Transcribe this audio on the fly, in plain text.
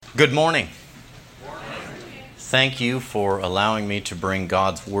Good morning. Thank you for allowing me to bring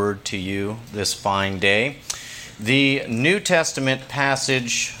God's Word to you this fine day. The New Testament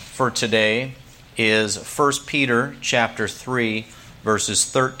passage for today is 1 Peter chapter 3, verses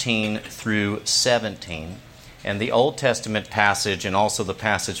 13 through 17. And the Old Testament passage and also the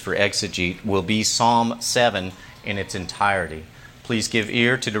passage for exegete will be Psalm 7 in its entirety. Please give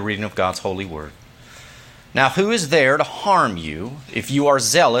ear to the reading of God's holy word. Now, who is there to harm you if you are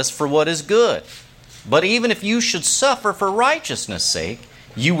zealous for what is good? But even if you should suffer for righteousness' sake,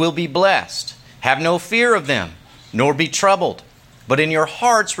 you will be blessed. Have no fear of them, nor be troubled. But in your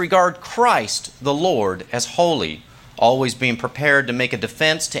hearts regard Christ the Lord as holy, always being prepared to make a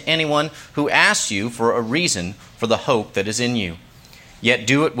defense to anyone who asks you for a reason for the hope that is in you. Yet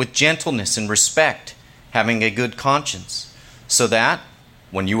do it with gentleness and respect, having a good conscience, so that,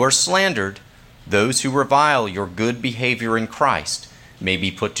 when you are slandered, those who revile your good behavior in Christ may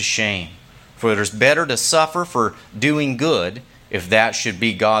be put to shame. For it is better to suffer for doing good, if that should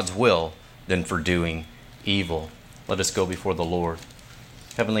be God's will, than for doing evil. Let us go before the Lord.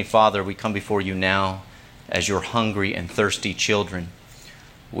 Heavenly Father, we come before you now as your hungry and thirsty children.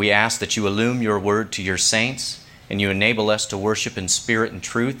 We ask that you illumine your word to your saints, and you enable us to worship in spirit and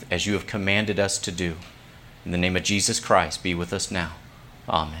truth as you have commanded us to do. In the name of Jesus Christ, be with us now.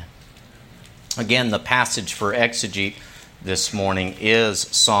 Amen. Again, the passage for exegete this morning is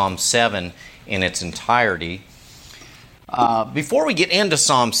Psalm 7 in its entirety. Before we get into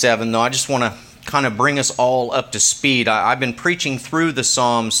Psalm 7, though, I just want to kind of bring us all up to speed. I've been preaching through the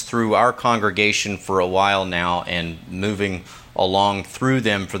Psalms through our congregation for a while now and moving along through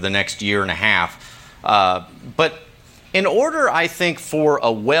them for the next year and a half. But in order, I think, for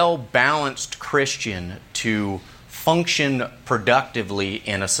a well-balanced Christian to function productively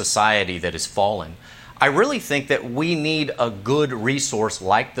in a society that is fallen, I really think that we need a good resource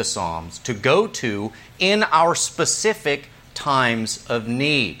like the Psalms to go to in our specific times of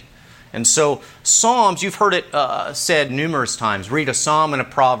need. And so Psalms, you've heard it said numerous times, read a Psalm and a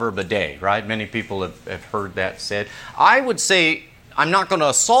proverb a day, right? Many people have heard that said. I would say, I'm not going to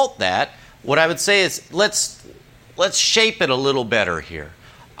assault that. What I would say is let's shape it a little better here.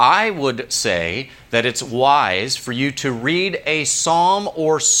 I would say that it's wise for you to read a psalm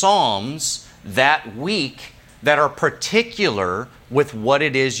or psalms that week that are particular with what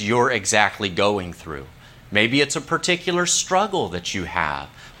it is you're exactly going through. Maybe it's a particular struggle that you have,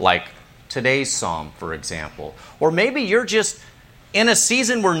 like today's psalm, for example. Or maybe you're just in a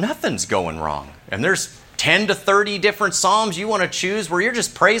season where nothing's going wrong, and there's 10 to 30 different psalms you want to choose where you're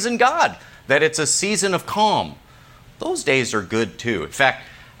just praising God that it's a season of calm. Those days are good too. In fact,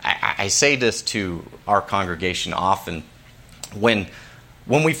 I say this to our congregation often. When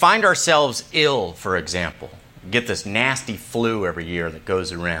we find ourselves ill, for example, get this nasty flu every year that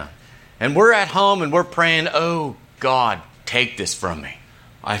goes around, and we're at home and we're praying, "Oh, God, take this from me.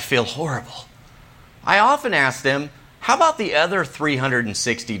 I feel horrible." I often ask them, how about the other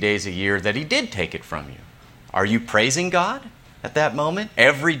 360 days a year that He did take it from you? Are you praising God at that moment?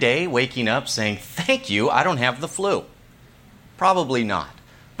 Every day waking up saying, "Thank you, I don't have the flu"? Probably not.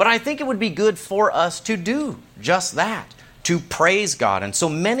 But I think it would be good for us to do just that, to praise God. And so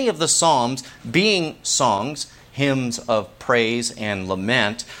many of the Psalms, being songs, hymns of praise and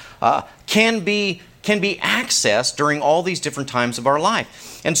lament, can be accessed during all these different times of our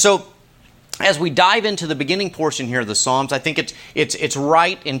life. And so as we dive into the beginning portion here of the Psalms, I think it's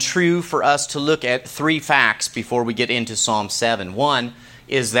right and true for us to look at three facts before we get into Psalm 7. One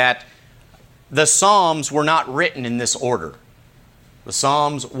is that the Psalms were not written in this order. The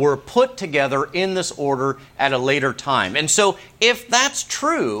Psalms were put together in this order at a later time. And so if that's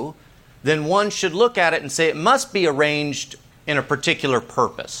true, then one should look at it and say it must be arranged in a particular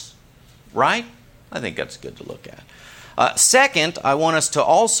purpose. Right? I think that's good to look at. Second, I want us to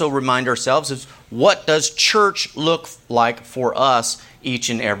also remind ourselves of what does church look like for us each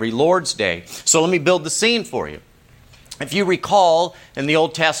and every Lord's Day. So let me build the scene for you. If you recall in the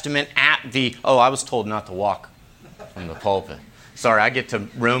Old Testament I was told not to walk from the pulpit. Sorry, I get to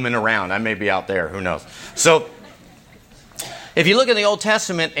roaming around. I may be out there. Who knows? So, if you look in the Old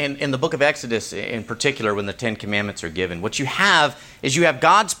Testament and in the book of Exodus in particular, when the Ten Commandments are given, what you have is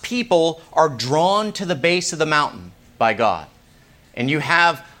God's people are drawn to the base of the mountain by God. And you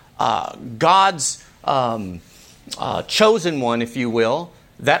have God's chosen one, if you will,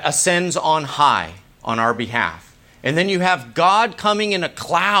 that ascends on high on our behalf. And then you have God coming in a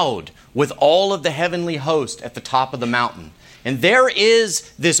cloud with all of the heavenly host at the top of the mountain. And there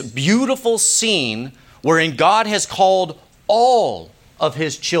is this beautiful scene wherein God has called all of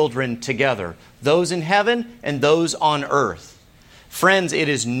His children together, those in heaven and those on earth. Friends, it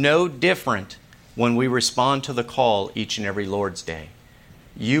is no different when we respond to the call each and every Lord's Day.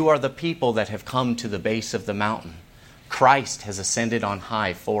 You are the people that have come to the base of the mountain. Christ has ascended on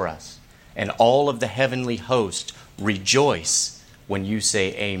high for us. And all of the heavenly host rejoice when you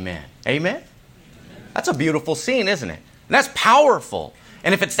say amen. Amen? That's a beautiful scene, isn't it? And that's powerful.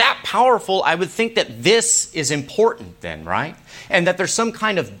 And if it's that powerful, I would think that this is important then, right? And that there's some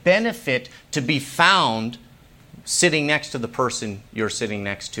kind of benefit to be found sitting next to the person you're sitting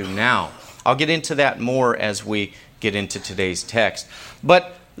next to now. I'll get into that more as we get into today's text.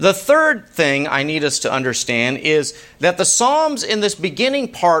 But the third thing I need us to understand is that the Psalms in this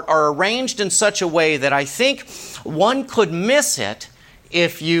beginning part are arranged in such a way that I think one could miss it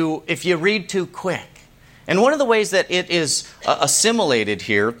if you read too quick. And one of the ways that it is assimilated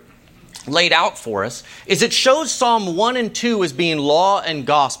here, laid out for us, is it shows Psalm 1 and 2 as being law and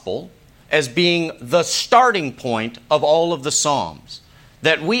gospel, as being the starting point of all of the Psalms.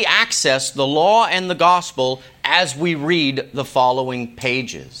 That we access the law and the gospel as we read the following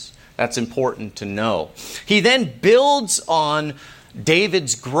pages. That's important to know. He then builds on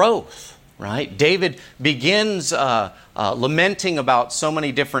David's growth, right? David begins lamenting about so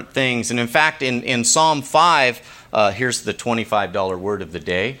many different things. And in fact, in Psalm 5, here's the $25 word of the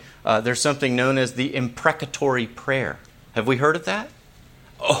day, there's something known as the imprecatory prayer. Have we heard of that?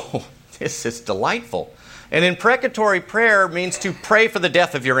 Oh, this is delightful. An imprecatory prayer means to pray for the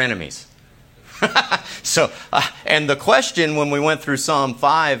death of your enemies. And the question when we went through Psalm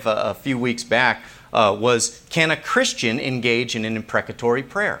 5 a few weeks back was, can a Christian engage in an imprecatory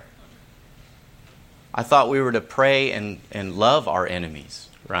prayer? I thought we were to pray and love our enemies,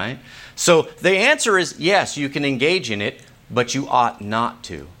 right? So the answer is yes, you can engage in it, but you ought not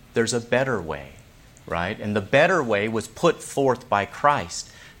to. There's a better way, right? And the better way was put forth by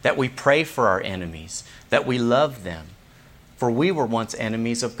Christ, that we pray for our enemies, that we love them. For we were once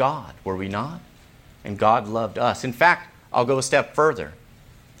enemies of God, were we not? And God loved us. In fact, I'll go a step further.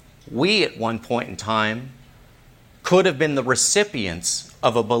 We, at one point in time, could have been the recipients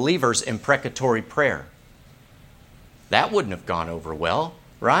of a believer's imprecatory prayer. That wouldn't have gone over well,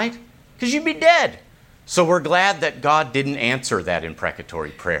 right? Because you'd be dead. So we're glad that God didn't answer that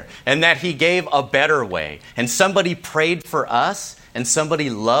imprecatory prayer and that He gave a better way. And somebody prayed for us and somebody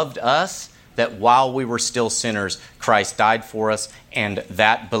loved us, that while we were still sinners, Christ died for us, and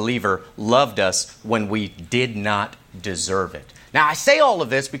that believer loved us when we did not deserve it. Now, I say all of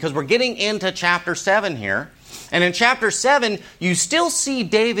this because we're getting into chapter 7 here. And in chapter 7, you still see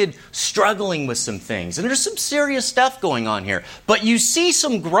David struggling with some things. And there's some serious stuff going on here. But you see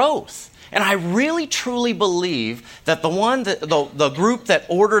some growth. And I really, truly believe that the group that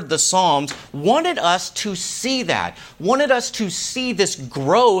ordered the Psalms wanted us to see that. Wanted us to see this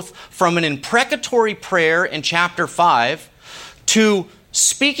growth from an imprecatory prayer in chapter 5 to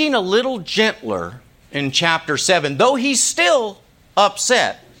speaking a little gentler in chapter 7. Though he's still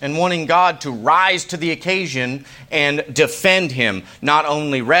upset and wanting God to rise to the occasion and defend him. Not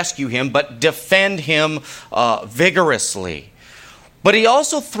only rescue him, but defend him vigorously. But he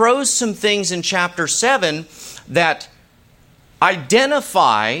also throws some things in chapter 7 that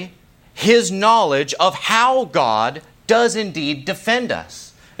identify his knowledge of how God does indeed defend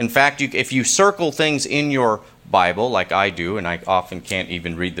us. In fact, if you circle things in your Bible, like I do, and I often can't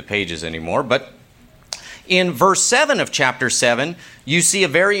even read the pages anymore, but in verse 7 of chapter 7, you see a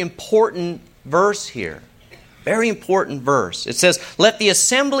very important verse here. Very important verse. It says, "Let the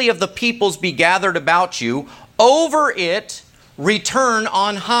assembly of the peoples be gathered about you. Over it return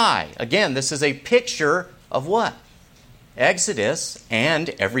on high." Again, this is a picture of what? Exodus, and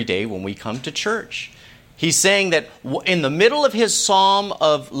every day when we come to church. He's saying that in the middle of his psalm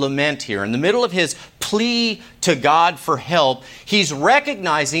of lament here, in the middle of his plea to God for help, he's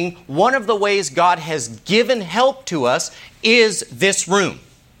recognizing one of the ways God has given help to us is this room,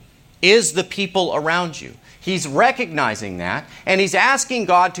 is the people around you. He's recognizing that, and he's asking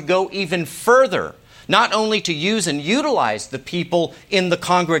God to go even further. Not only to use and utilize the people in the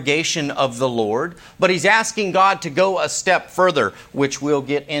congregation of the Lord, but he's asking God to go a step further, which we'll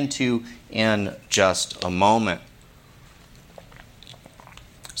get into in just a moment.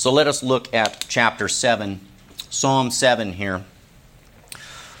 So let us look at chapter 7, Psalm 7 here.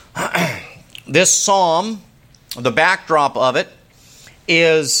 This psalm, the backdrop of it,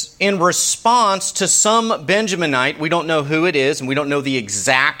 is in response to some Benjaminite. We don't know who it is, and we don't know the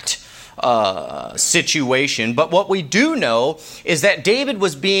exact situation. But what we do know is that David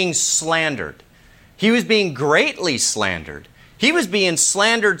was being slandered. He was being greatly slandered. He was being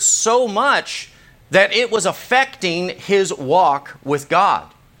slandered so much that it was affecting his walk with God.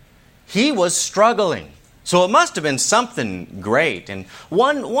 He was struggling So it must have been something great. And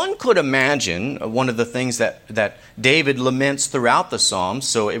one could imagine one of the things that David laments throughout the Psalms,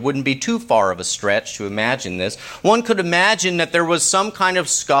 so it wouldn't be too far of a stretch to imagine this. One could imagine that there was some kind of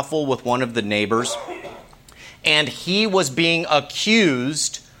scuffle with one of the neighbors, and he was being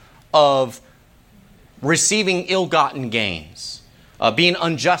accused of receiving ill-gotten gains, being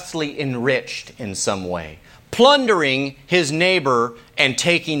unjustly enriched in some way, plundering his neighbor and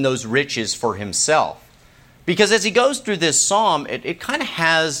taking those riches for himself. Because as he goes through this psalm, it kind of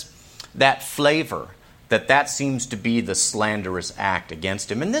has that flavor that seems to be the slanderous act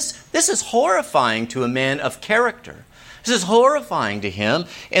against him. And this is horrifying to a man of character. This is horrifying to him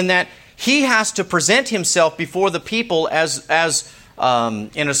in that he has to present himself before the people as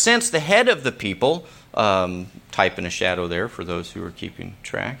in a sense, the head of the people. Type in a shadow there for those who are keeping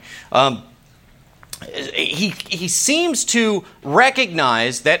track. He seems to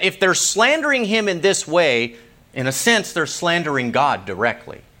recognize that if they're slandering him in this way, in a sense, they're slandering God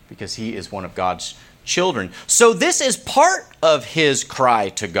directly because he is one of God's children. So this is part of his cry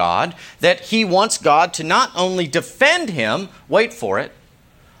to God, that he wants God to not only defend him, wait for it,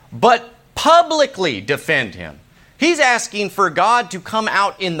 but publicly defend him. He's asking for God to come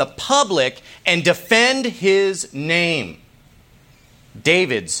out in the public and defend his name,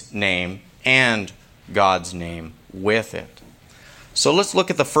 David's name, and God's name with it. So let's look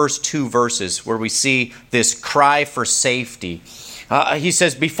at the first two verses where we see this cry for safety. He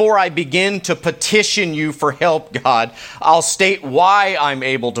says, before I begin to petition you for help, God, I'll state why I'm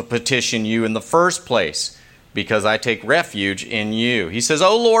able to petition you in the first place, because I take refuge in you. He says,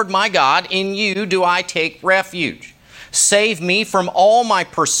 O Lord my God, in you do I take refuge. Save me from all my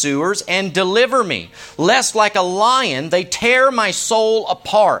pursuers and deliver me, lest like a lion they tear my soul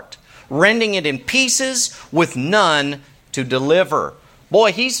apart, rending it in pieces with none to deliver.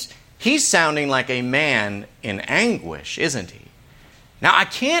 Boy, he's sounding like a man in anguish, isn't he? Now, I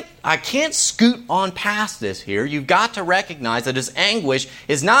can't scoot on past this here. You've got to recognize that his anguish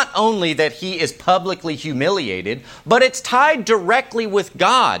is not only that he is publicly humiliated, but it's tied directly with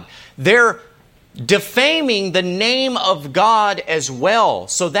God. They're defaming the name of God as well.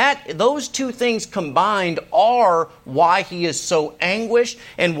 So that those two things combined are why he is so anguished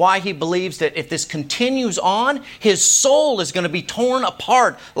and why he believes that if this continues on, his soul is going to be torn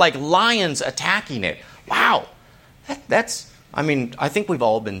apart like lions attacking it. Wow. I think we've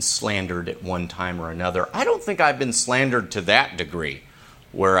all been slandered at one time or another. I don't think I've been slandered to that degree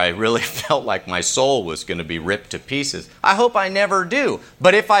where I really felt like my soul was going to be ripped to pieces. I hope I never do.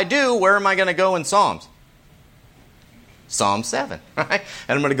 But if I do, where am I going to go in Psalms? Psalm 7, right?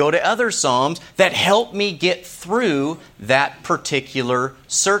 And I'm going to go to other Psalms that help me get through that particular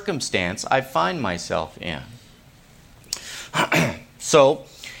circumstance I find myself in. So,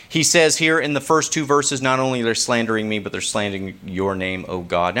 he says here in the first two verses, not only they're slandering me, but they're slandering your name, O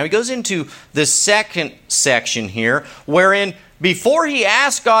God. Now he goes into the second section here, wherein before he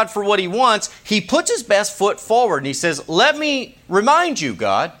asks God for what he wants, he puts his best foot forward and he says, let me remind you,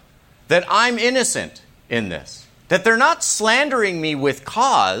 God, that I'm innocent in this. That they're not slandering me with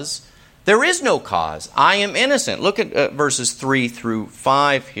cause. There is no cause. I am innocent. Look at verses 3 through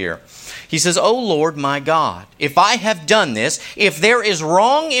 5 here. He says, O Lord my God, if I have done this, if there is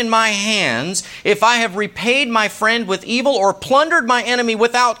wrong in my hands, if I have repaid my friend with evil or plundered my enemy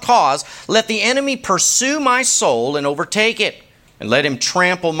without cause, let the enemy pursue my soul and overtake it, and let him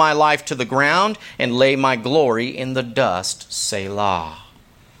trample my life to the ground and lay my glory in the dust. Selah.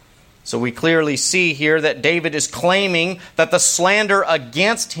 So we clearly see here that David is claiming that the slander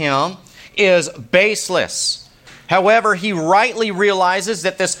against him is baseless. However, he rightly realizes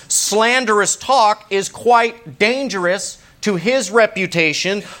that this slanderous talk is quite dangerous to his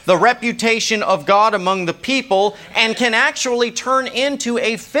reputation, the reputation of God among the people, and can actually turn into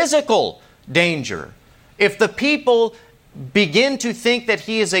a physical danger. If the people begin to think that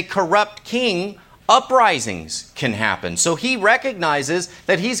he is a corrupt king, uprisings can happen. So he recognizes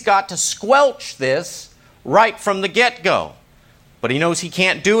that he's got to squelch this right from the get-go. But he knows he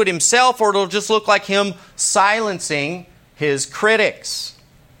can't do it himself, or it'll just look like him silencing his critics.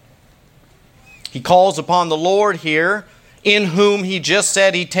 He calls upon the Lord here, in whom he just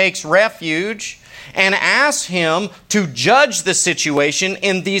said he takes refuge, and asks him to judge the situation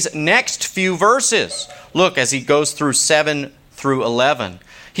in these next few verses. Look, as he goes through 7 through 11.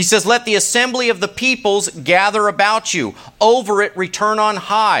 He says, let the assembly of the peoples gather about you. Over it return on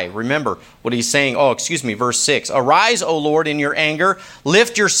high. Remember what he's saying. Verse 6. Arise, O Lord, in your anger.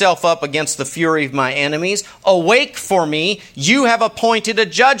 Lift yourself up against the fury of my enemies. Awake for me. You have appointed a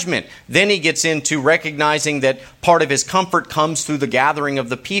judgment. Then he gets into recognizing that part of his comfort comes through the gathering of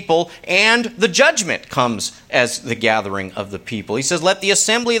the people, and the judgment comes as the gathering of the people. He says, let the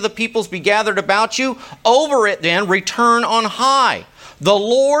assembly of the peoples be gathered about you. Over it then return on high. The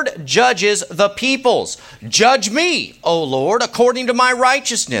Lord judges the peoples. Judge me, O Lord, according to my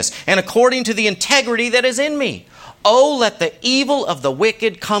righteousness and according to the integrity that is in me. Oh, let the evil of the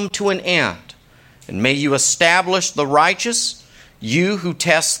wicked come to an end. And may you establish the righteous, you who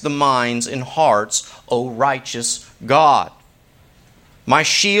test the minds and hearts, O righteous God. My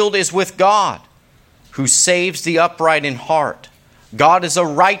shield is with God, who saves the upright in heart. God is a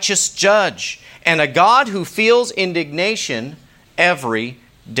righteous judge and a God who feels indignation every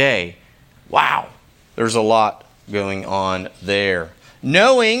day. Wow, there's a lot going on there.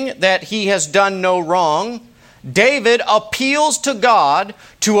 Knowing that he has done no wrong, David appeals to God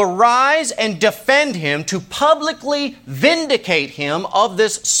to arise and defend him, to publicly vindicate him of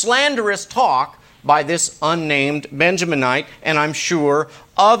this slanderous talk by this unnamed Benjaminite, and I'm sure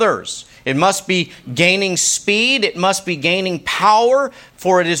others. It must be gaining speed, it must be gaining power,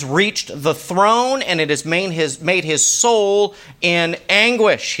 for it has reached the throne and it has made his soul in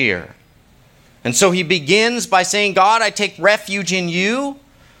anguish here. And so he begins by saying, God, I take refuge in you.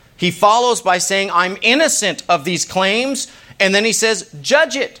 He follows by saying, I'm innocent of these claims. And then he says,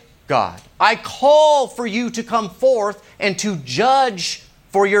 judge it, God. I call for you to come forth and to judge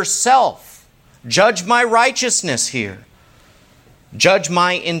for yourself. Judge my righteousness here. Judge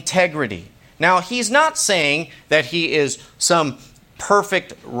my integrity. Now, he's not saying that he is some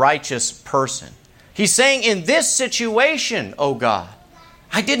perfect, righteous person. He's saying, in this situation, oh God,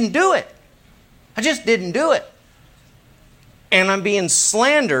 I didn't do it. I just didn't do it. And I'm being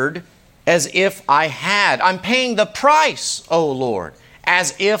slandered as if I had. I'm paying the price, oh Lord,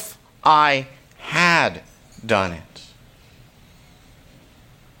 as if I had done it.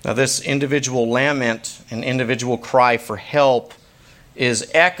 Now, this individual lament and individual cry for help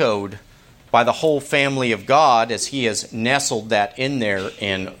is echoed by the whole family of God, as he has nestled that in there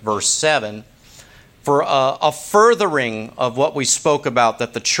in verse 7, for a furthering of what we spoke about,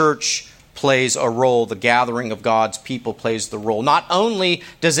 that the church plays a role, the gathering of God's people plays the role. Not only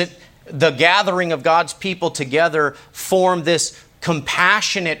does the gathering of God's people together form this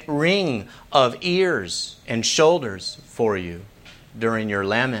compassionate ring of ears and shoulders for you during your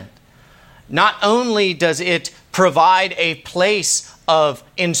lament, not only does it provide a place of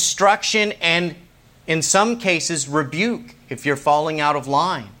instruction and, in some cases, rebuke if you're falling out of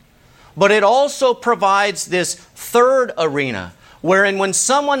line, but it also provides this third arena wherein when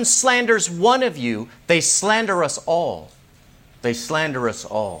someone slanders one of you, they slander us all. They slander us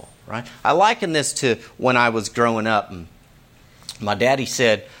all, right? I liken this to when I was growing up. And my daddy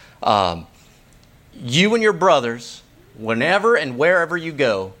said, you and your brothers, whenever and wherever you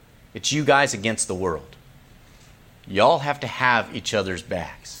go, it's you guys against the world. Y'all have to have each other's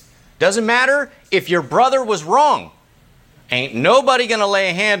backs. Doesn't matter if your brother was wrong. Ain't nobody going to lay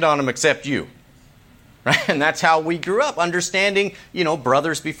a hand on him except you. Right? And that's how we grew up, understanding,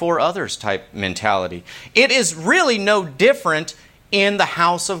 brothers before others type mentality. It is really no different in the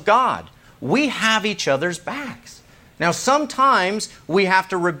house of God. We have each other's backs. Now, sometimes we have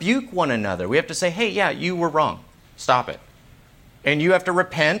to rebuke one another. We have to say, hey, yeah, you were wrong. Stop it. And you have to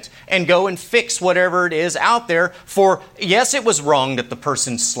repent and go and fix whatever it is out there. For, yes, it was wrong that the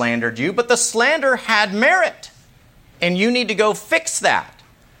person slandered you, but the slander had merit. And you need to go fix that.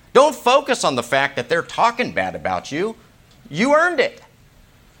 Don't focus on the fact that they're talking bad about you. You earned it.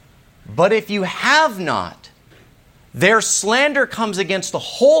 But if you have not, their slander comes against the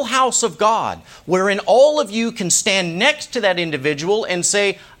whole house of God, wherein all of you can stand next to that individual and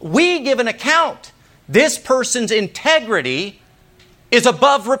say, we give an account. This person's integrity is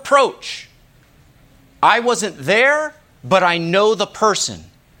above reproach. I wasn't there, but I know the person,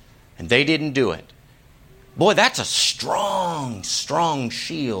 and they didn't do it. Boy, that's a strong, strong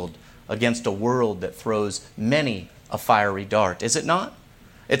shield against a world that throws many a fiery dart, is it not?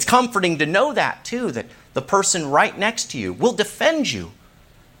 It's comforting to know that, too, that the person right next to you will defend you.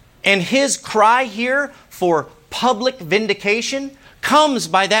 And his cry here for public vindication comes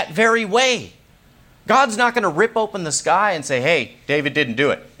by that very way. God's not going to rip open the sky and say, hey, David didn't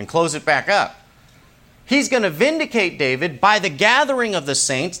do it, and close it back up. He's going to vindicate David by the gathering of the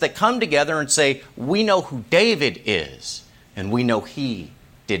saints that come together and say, we know who David is, and we know he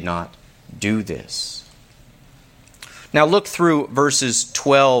did not do this. Now look through verses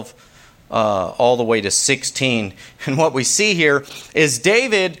 12 all the way to 16. And what we see here is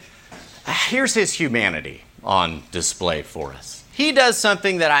David, here's his humanity on display for us. He does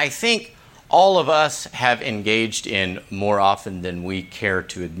something that I think all of us have engaged in more often than we care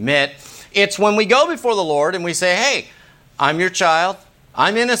to admit. It's when we go before the Lord and we say, hey, I'm your child.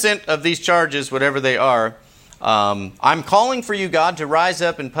 I'm innocent of these charges, whatever they are. I'm calling for you, God, to rise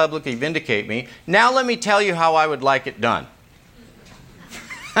up and publicly vindicate me. Now let me tell you how I would like it done.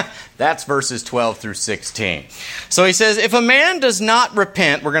 That's verses 12 through 16. So he says, if a man does not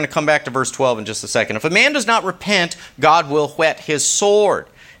repent, we're going to come back to verse 12 in just a second. If a man does not repent, God will whet his sword,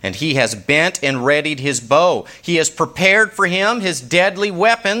 and he has bent and readied his bow. He has prepared for him his deadly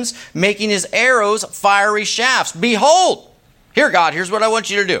weapons, making his arrows fiery shafts. Behold, here, God, here's what I want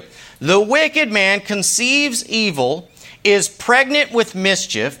you to do. The wicked man conceives evil, is pregnant with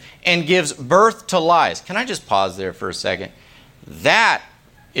mischief, and gives birth to lies. Can I just pause there for a second? That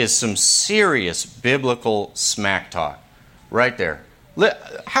is some serious biblical smack talk right there.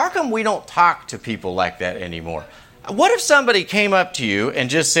 How come we don't talk to people like that anymore? What if somebody came up to you and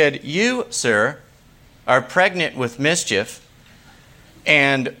just said, you, sir, are pregnant with mischief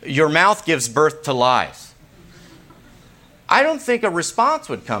and your mouth gives birth to lies? I don't think a response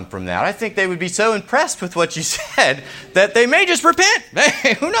would come from that. I think they would be so impressed with what you said that they may just repent.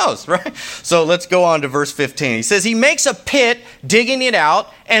 Hey, who knows, right? So let's go on to verse 15. He says, he makes a pit, digging it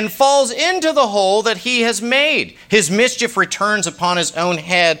out, and falls into the hole that he has made. His mischief returns upon his own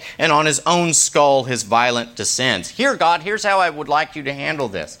head, and on his own skull his violence descends. Here, God, here's how I would like you to handle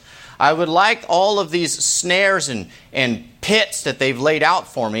this. I would like all of these snares and pits that they've laid out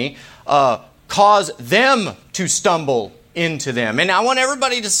for me, cause them to stumble into them. And I want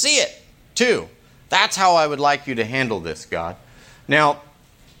everybody to see it, too. That's how I would like you to handle this, God. Now,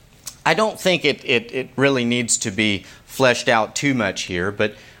 I don't think it really needs to be fleshed out too much here,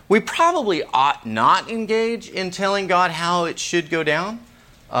 but we probably ought not engage in telling God how it should go down.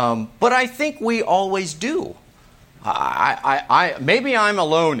 But I think we always do. Maybe I'm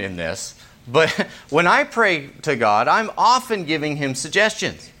alone in this, but when I pray to God, I'm often giving Him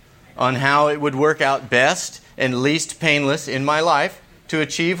suggestions on how it would work out best and least painless in my life to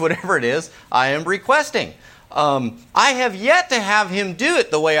achieve whatever it is I am requesting. I have yet to have Him do it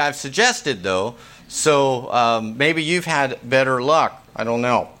the way I've suggested, though, so maybe you've had better luck. I don't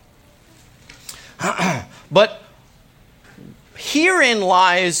know. But herein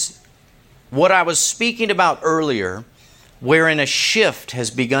lies what I was speaking about earlier, wherein a shift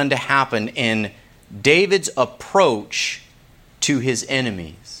has begun to happen in David's approach to his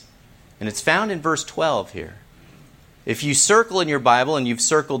enemies. And it's found in verse 12 here. If you circle in your Bible, and you've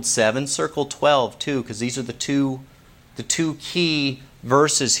circled 7, circle 12 too, because these are the two key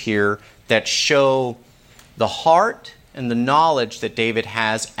verses here that show the heart and the knowledge that David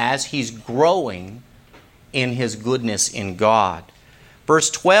has as he's growing in his goodness in God.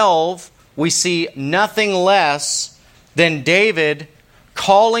 Verse 12, we see nothing less than David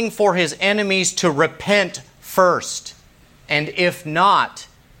calling for his enemies to repent first. And if not,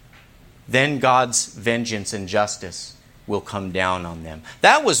 then God's vengeance and justice will come down on them.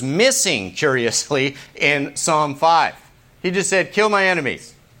 That was missing, curiously, in Psalm 5. He just said, kill my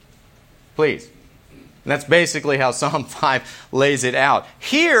enemies, please. And that's basically how Psalm 5 lays it out.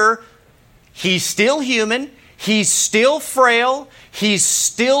 Here, he's still human, he's still frail, he's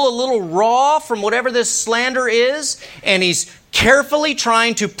still a little raw from whatever this slander is, and he's carefully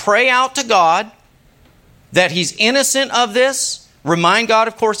trying to pray out to God that he's innocent of this. Remind God,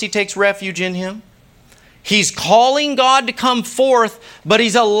 of course, he takes refuge in him. He's calling God to come forth, but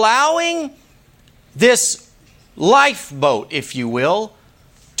he's allowing this lifeboat, if you will,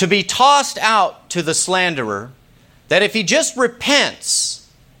 to be tossed out to the slanderer, that if he just repents,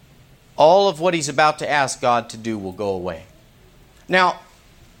 all of what he's about to ask God to do will go away. Now,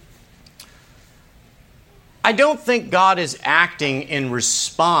 I don't think God is acting in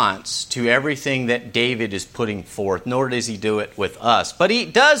response to everything that David is putting forth, nor does He do it with us. But He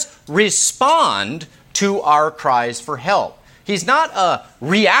does respond to our cries for help. He's not a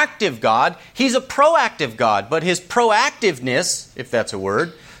reactive God, He's a proactive God. But His proactiveness, if that's a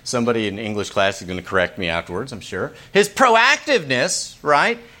word, somebody in English class is going to correct me afterwards, I'm sure. His proactiveness,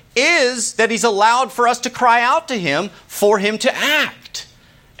 right, is that He's allowed for us to cry out to Him for Him to act.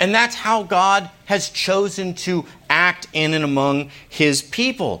 And that's how God has chosen to act in and among His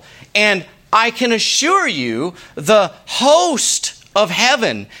people. And I can assure you, the host of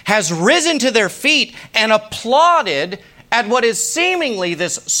heaven has risen to their feet and applauded at what is seemingly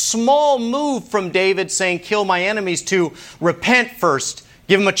this small move from David saying, kill my enemies, to repent first.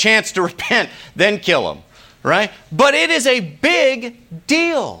 Give them a chance to repent, then kill them. right? But it is a big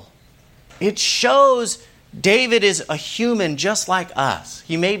deal. It shows David is a human just like us.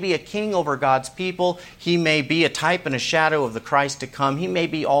 He may be a king over God's people. He may be a type and a shadow of the Christ to come. He may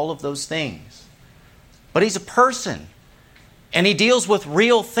be all of those things. But he's a person. And he deals with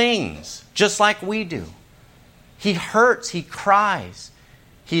real things just like we do. He hurts, he cries,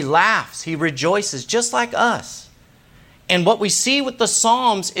 he laughs, he rejoices just like us. And what we see with the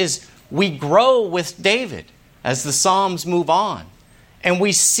Psalms is we grow with David as the Psalms move on. And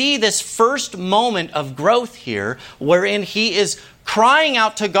we see this first moment of growth here wherein he is crying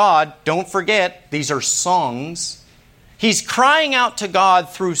out to God. Don't forget, these are songs. He's crying out to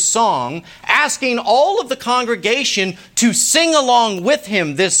God through song, asking all of the congregation to sing along with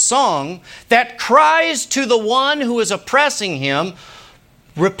him this song that cries to the one who is oppressing him,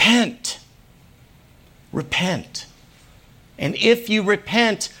 repent. Repent. And if you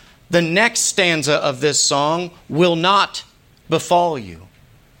repent, the next stanza of this song will not befall you.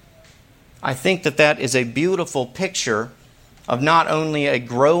 I think that is a beautiful picture of not only a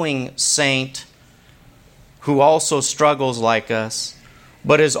growing saint who also struggles like us,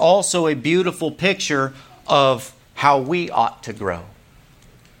 but is also a beautiful picture of how we ought to grow.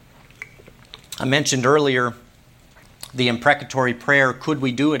 I mentioned earlier the imprecatory prayer. Could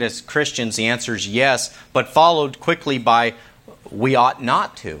we do it as Christians? The answer is yes, but followed quickly by we ought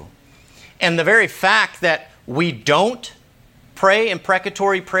not to. And the very fact that we don't pray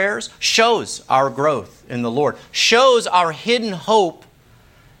imprecatory prayers shows our growth in the Lord, shows our hidden hope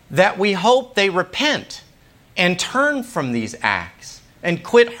that we hope they repent and turn from these acts and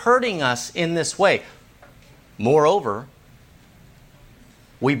quit hurting us in this way. Moreover,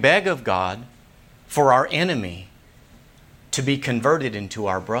 we beg of God for our enemy to be converted into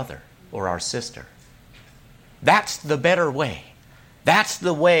our brother or our sister. That's the better way. That's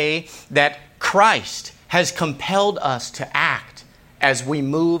the way that Christ has compelled us to act as we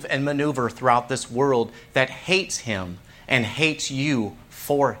move and maneuver throughout this world that hates Him and hates you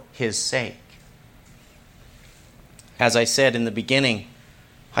for His sake. As I said in the beginning,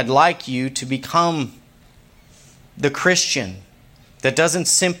 I'd like you to become the Christian that doesn't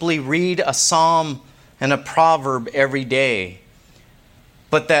simply read a psalm and a proverb every day,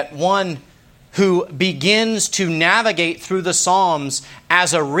 but that one who begins to navigate through the Psalms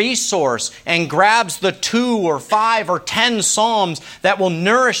as a resource and grabs the 2 or 5 or 10 Psalms that will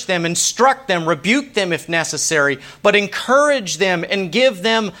nourish them, instruct them, rebuke them if necessary, but encourage them and give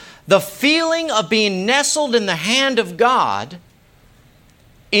them the feeling of being nestled in the hand of God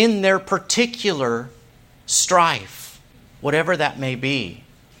in their particular strife, whatever that may be.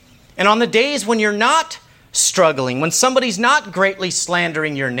 And on the days when you're not struggling, when somebody's not greatly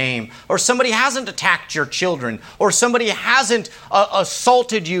slandering your name, or somebody hasn't attacked your children, or somebody hasn't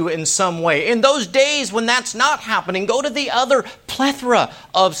assaulted you in some way, in those days when that's not happening, go to the other plethora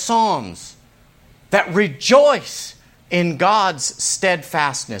of Psalms that rejoice in God's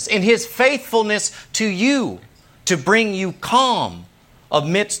steadfastness, in His faithfulness to you, to bring you calm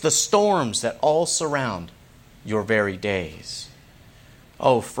amidst the storms that all surround your very days.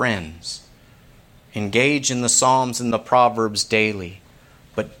 Oh, friends, engage in the Psalms and the Proverbs daily,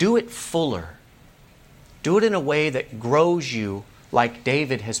 but do it fuller. Do it in a way that grows you like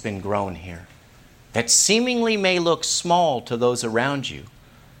David has been grown here, that seemingly may look small to those around you,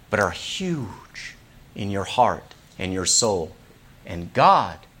 but are huge in your heart and your soul. And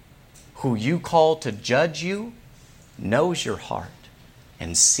God, who you call to judge you, knows your heart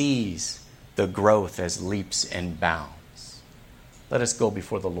and sees the growth as leaps and bounds. Let us go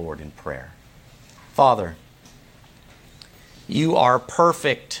before the Lord in prayer. Father, you are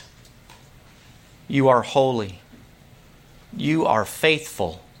perfect. You are holy. You are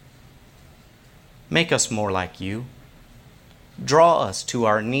faithful. Make us more like you. Draw us to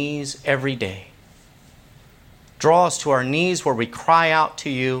our knees every day. Draw us to our knees where we cry out to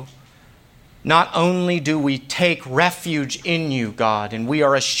you. Not only do we take refuge in you, God, and we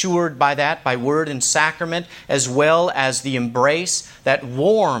are assured by that, by word and sacrament, as well as the embrace, that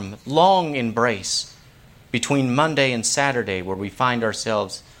warm, long embrace between Monday and Saturday, where we find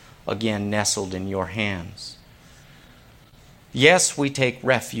ourselves again nestled in your hands. Yes, we take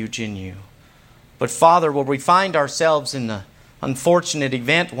refuge in you. But Father, where we find ourselves in the unfortunate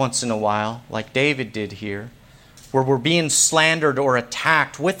event once in a while, like David did here, where we're being slandered or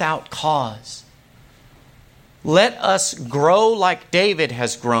attacked without cause, let us grow like David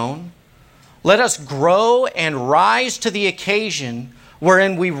has grown. Let us grow and rise to the occasion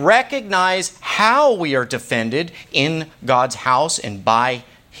wherein we recognize how we are defended in God's house and by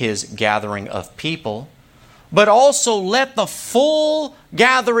His gathering of people. But also let the full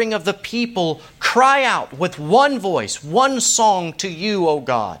gathering of the people cry out with one voice, one song to you, O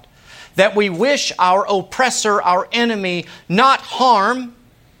God, that we wish our oppressor, our enemy, not harm,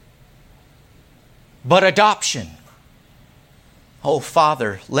 but adoption. Oh,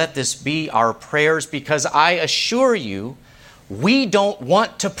 Father, let this be our prayers, because I assure you, we don't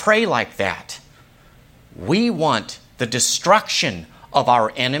want to pray like that. We want the destruction of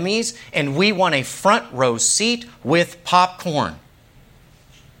our enemies, and we want a front row seat with popcorn.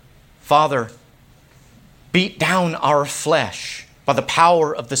 Father, beat down our flesh by the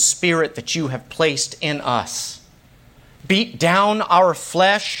power of the Spirit that you have placed in us. Beat down our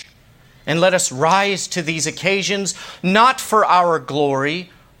flesh and let us rise to these occasions, not for our glory,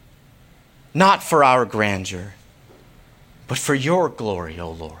 not for our grandeur, but for your glory,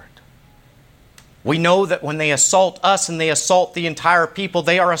 O Lord. We know that when they assault us and they assault the entire people,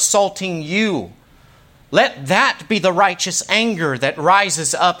 they are assaulting you. Let that be the righteous anger that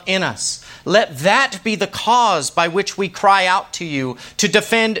rises up in us. Let that be the cause by which we cry out to you to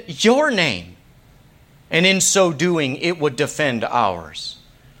defend your name. And in so doing, it would defend ours.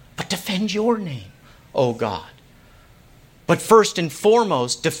 But defend your name, O God. But first and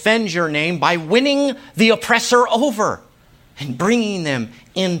foremost, defend your name by winning the oppressor over and bringing them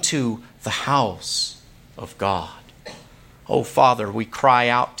into the house of God. Oh, Father, we cry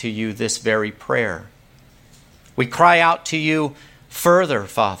out to you this very prayer. We cry out to you further,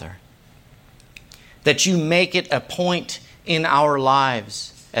 Father, that you make it a point in our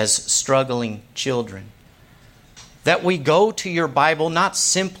lives as struggling children, that we go to your Bible not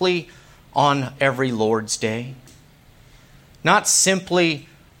simply on every Lord's Day, not simply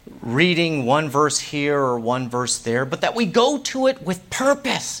reading one verse here or one verse there, but that we go to it with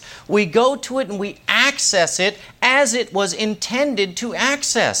purpose. We go to it and we access it as it was intended to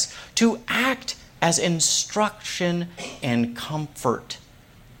access, to act as instruction and comfort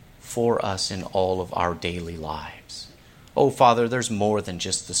for us in all of our daily lives. Oh, Father, there's more than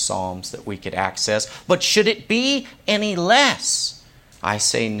just the Psalms that we could access, but should it be any less? I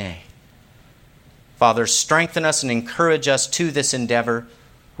say nay. Father, strengthen us and encourage us to this endeavor.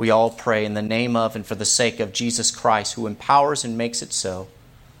 We all pray in the name of and for the sake of Jesus Christ, who empowers and makes it so.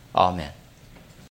 Amen.